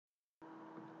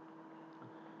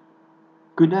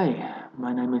Good day,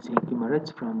 my name is Henky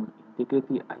Maritz from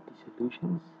Integrity IT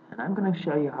Solutions, and I'm going to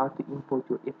show you how to import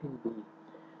your FNB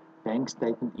bank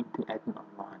statement into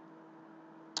AdminOnline.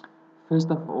 First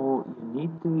of all, you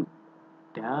need to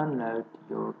download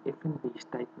your FNB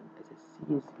statement as a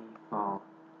CSV file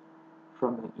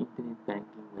from your internet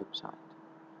banking website.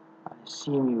 I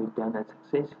assume you've done that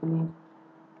successfully.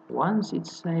 Once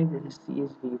it's saved as a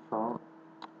CSV file,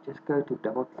 just go to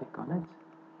double click on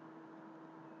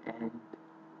it, and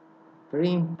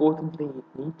very importantly, you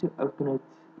need to open it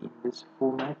in this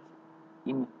format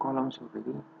in columns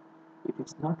already. If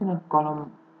it's not in a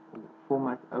column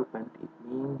format opened,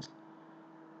 it means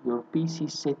your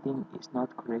PC setting is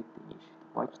not correct. You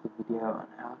should watch the video on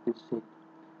how to set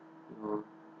your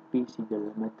PC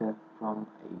delimiter from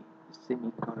a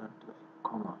semicolon to a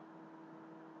comma.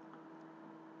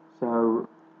 So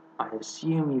I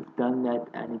assume you've done that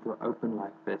and it will open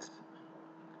like this.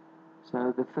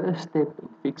 So the first step in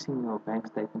fixing your bank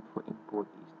statement for import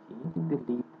is you need to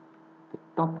delete the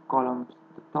top columns,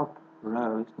 the top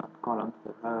rows, not columns,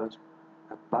 the rows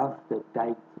above the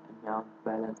date, amount,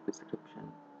 balance, description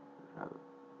row.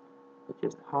 So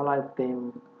just highlight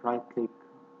them, right click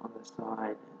on the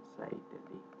side and say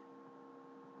delete.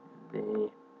 And there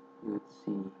you would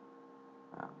see.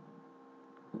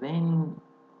 Then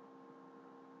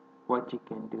what you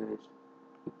can do is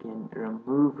you can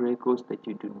remove records that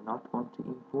you do not want to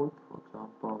import. For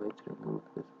example, let's remove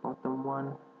this bottom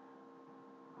one,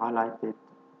 highlight it,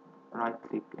 right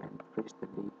click and press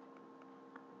delete.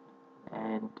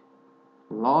 And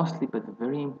lastly, but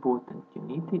very important, you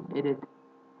need to edit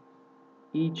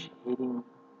each heading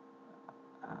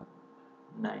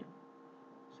name.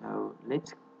 So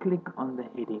let's click on the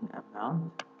heading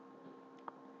amount,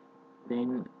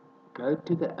 then go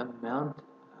to the amount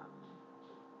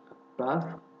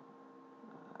above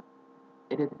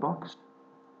edit box,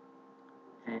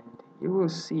 and you will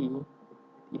see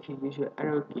if you use your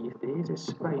arrow keys there is a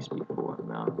space before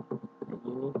amount and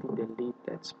you need to delete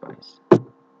that space.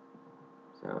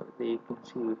 So there you can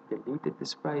see we've deleted the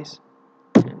space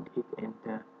and hit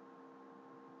enter.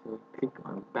 So click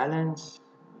on balance,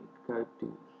 we go to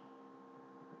the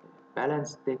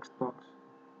balance text box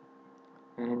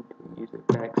and we use the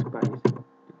backspace to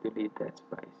delete that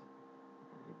space.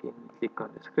 Again, click on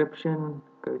description,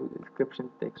 go to the description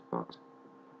text box,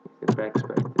 use the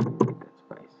backspace to delete that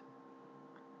space.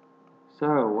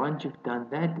 So once you've done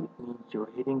that, it means your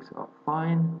headings are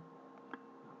fine,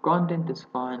 your content is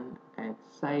fine, and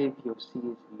save your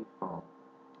CSV file.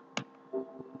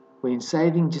 When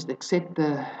saving, just accept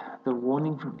the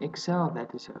warning from Excel,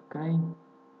 that is okay.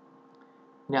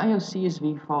 Now your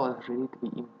CSV file is ready to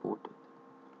be imported.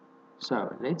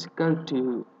 So let's go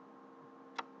to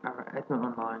our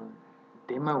AdminOnline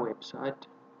demo website.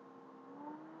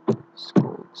 It's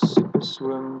called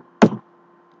SuperSwim,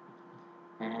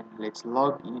 and let's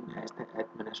log in as the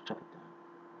administrator.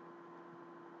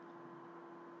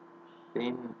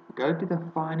 Then go to the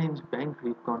Finance Bank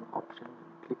Recon option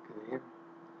and click there.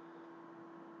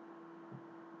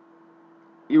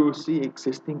 You will see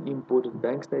existing imported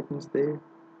bank statements there.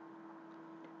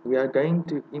 We are going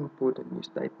to import a new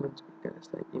statement. We're going to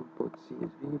say import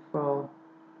CSV file.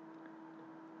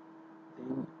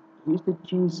 Then use the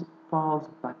choose files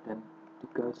button to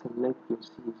go select your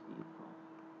CSV file.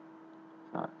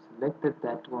 So I selected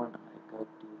that one. I go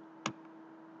to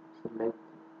select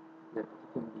the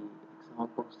FNB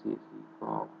example CSV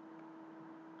file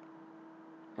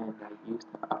and I use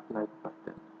the upload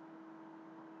button,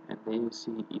 and there you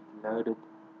see it loaded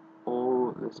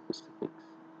all the specifics.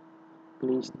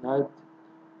 Please note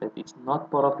that it's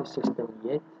not part of the system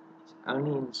yet, it's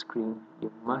only in the screen.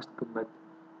 You must commit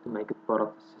to make it part of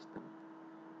the system.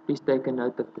 Please take a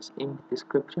note of this empty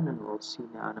description, and we'll see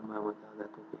now in a moment how that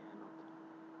will be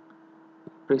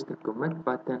handled. Press the commit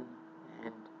button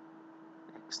and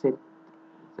accept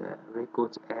the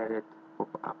records added pop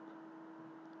up.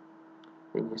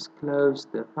 Then just close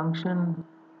the function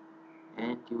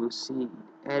and you will see it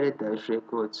added those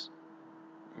records,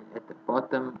 and at the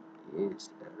bottom is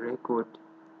a record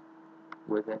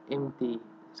with an empty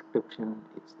description.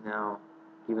 It's now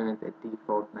given it a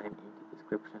default name, empty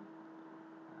description.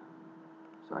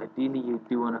 So ideally you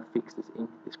do want to fix this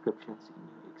empty descriptions in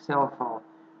your Excel file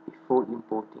before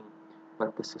importing,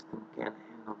 but the system can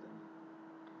handle them.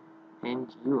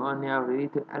 And you are now ready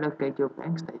to allocate your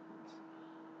bank statements.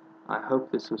 I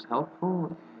hope this was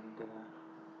helpful, and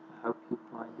I hope you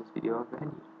find this video of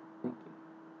value. Thank you.